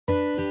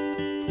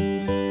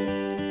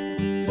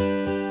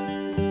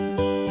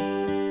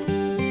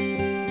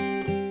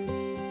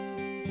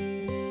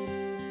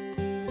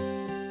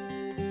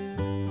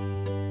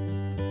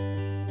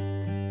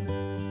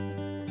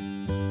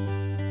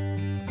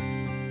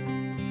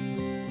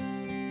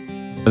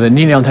The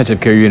neonatal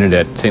intensive care unit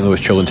at St. Louis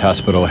Children's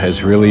Hospital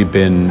has really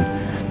been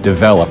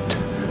developed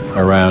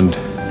around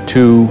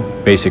two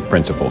basic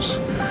principles.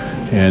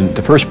 And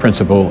the first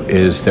principle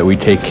is that we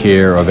take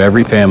care of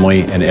every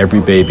family and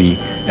every baby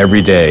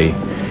every day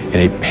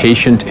in a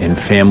patient and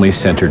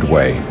family-centered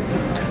way.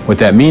 What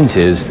that means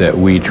is that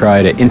we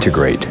try to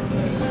integrate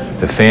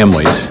the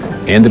families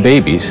and the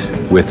babies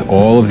with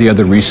all of the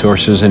other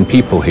resources and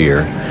people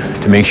here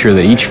to make sure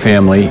that each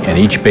family and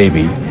each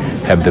baby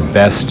have the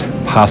best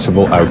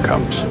possible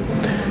outcomes.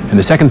 And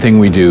the second thing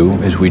we do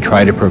is we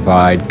try to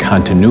provide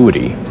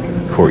continuity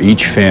for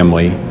each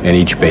family and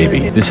each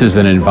baby. This is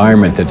an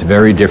environment that's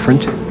very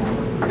different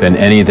than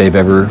any they've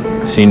ever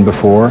seen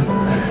before,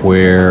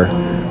 where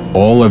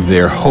all of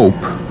their hope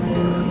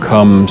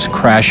comes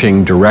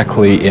crashing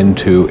directly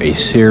into a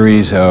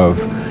series of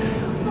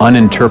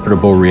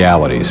uninterpretable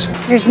realities.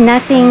 There's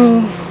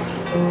nothing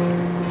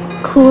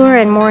cooler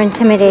and more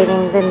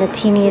intimidating than the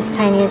teeniest,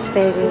 tiniest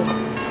baby.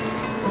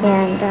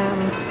 And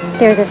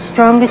they're the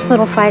strongest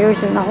little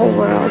fighters in the whole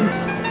world.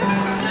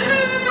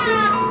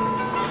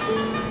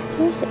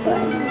 Here's the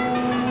bud.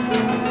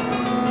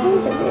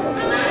 Here's a beautiful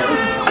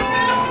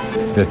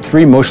baby. The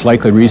three most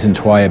likely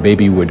reasons why a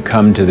baby would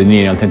come to the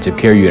neonatal intensive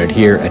care unit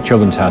here at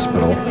Children's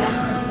Hospital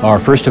are,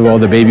 first of all,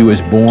 the baby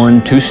was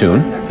born too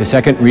soon. The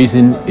second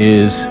reason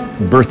is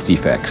birth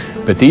defects.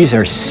 But these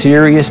are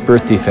serious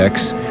birth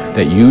defects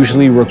that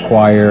usually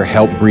require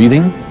help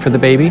breathing for the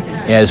baby,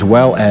 as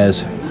well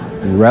as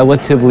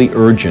relatively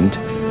urgent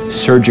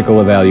surgical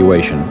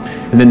evaluation.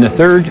 And then the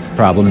third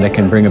problem that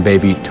can bring a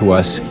baby to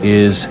us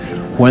is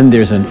when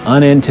there's an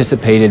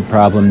unanticipated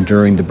problem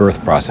during the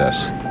birth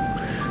process.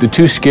 The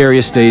two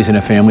scariest days in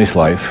a family's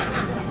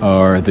life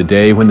are the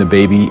day when the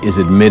baby is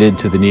admitted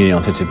to the neonatal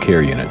intensive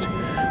care unit,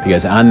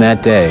 because on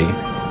that day,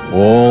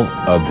 all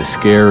of the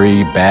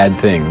scary,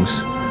 bad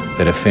things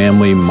that a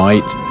family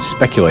might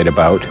speculate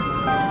about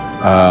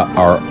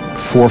are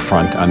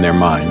forefront on their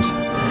minds.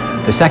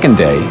 The second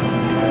day,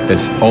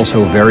 that's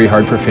also very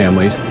hard for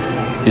families,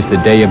 is the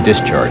day of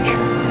discharge.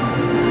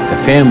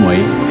 The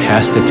family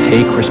has to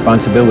take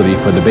responsibility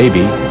for the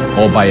baby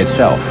all by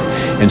itself.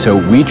 And so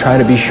we try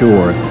to be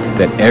sure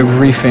that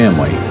every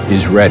family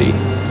is ready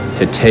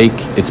to take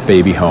its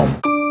baby home.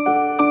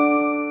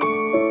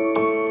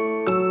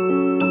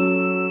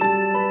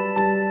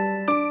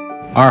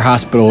 Our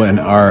hospital and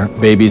our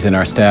babies and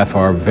our staff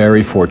are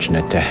very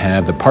fortunate to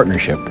have the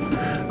partnership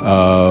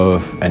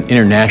of an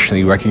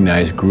internationally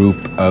recognized group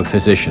of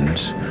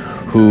physicians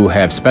who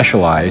have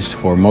specialized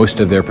for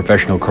most of their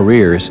professional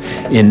careers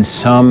in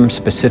some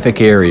specific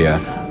area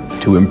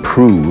to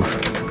improve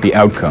the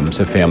outcomes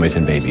of families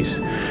and babies.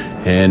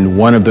 And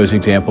one of those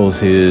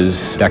examples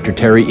is Dr.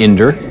 Terry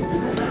Inder,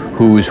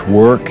 whose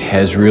work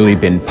has really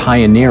been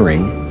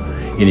pioneering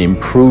in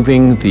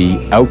improving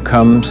the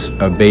outcomes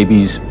of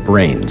babies'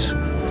 brains.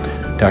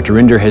 Dr.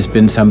 Inder has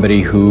been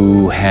somebody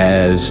who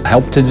has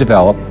helped to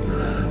develop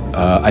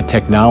a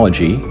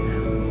technology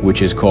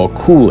which is called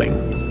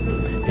cooling.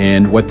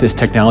 And what this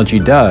technology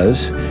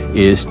does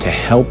is to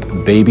help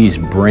babies'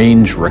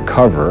 brains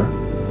recover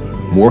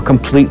more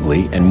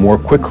completely and more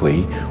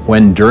quickly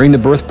when during the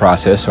birth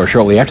process or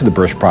shortly after the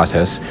birth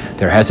process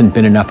there hasn't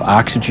been enough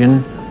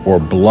oxygen or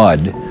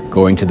blood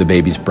going to the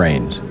baby's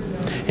brains.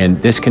 And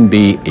this can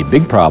be a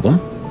big problem,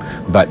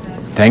 but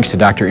thanks to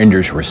Dr.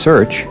 Inder's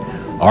research,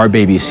 our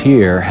babies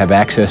here have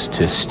access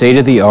to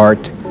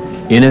state-of-the-art,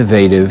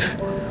 innovative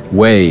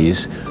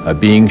ways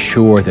of being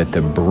sure that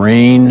the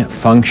brain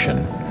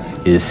function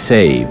is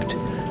saved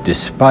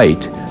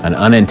despite an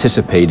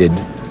unanticipated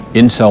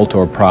insult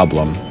or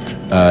problem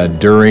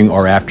during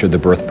or after the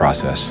birth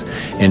process.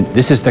 And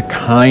this is the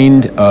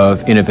kind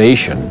of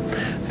innovation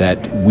that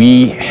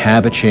we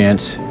have a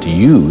chance to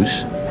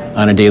use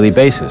on a daily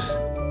basis.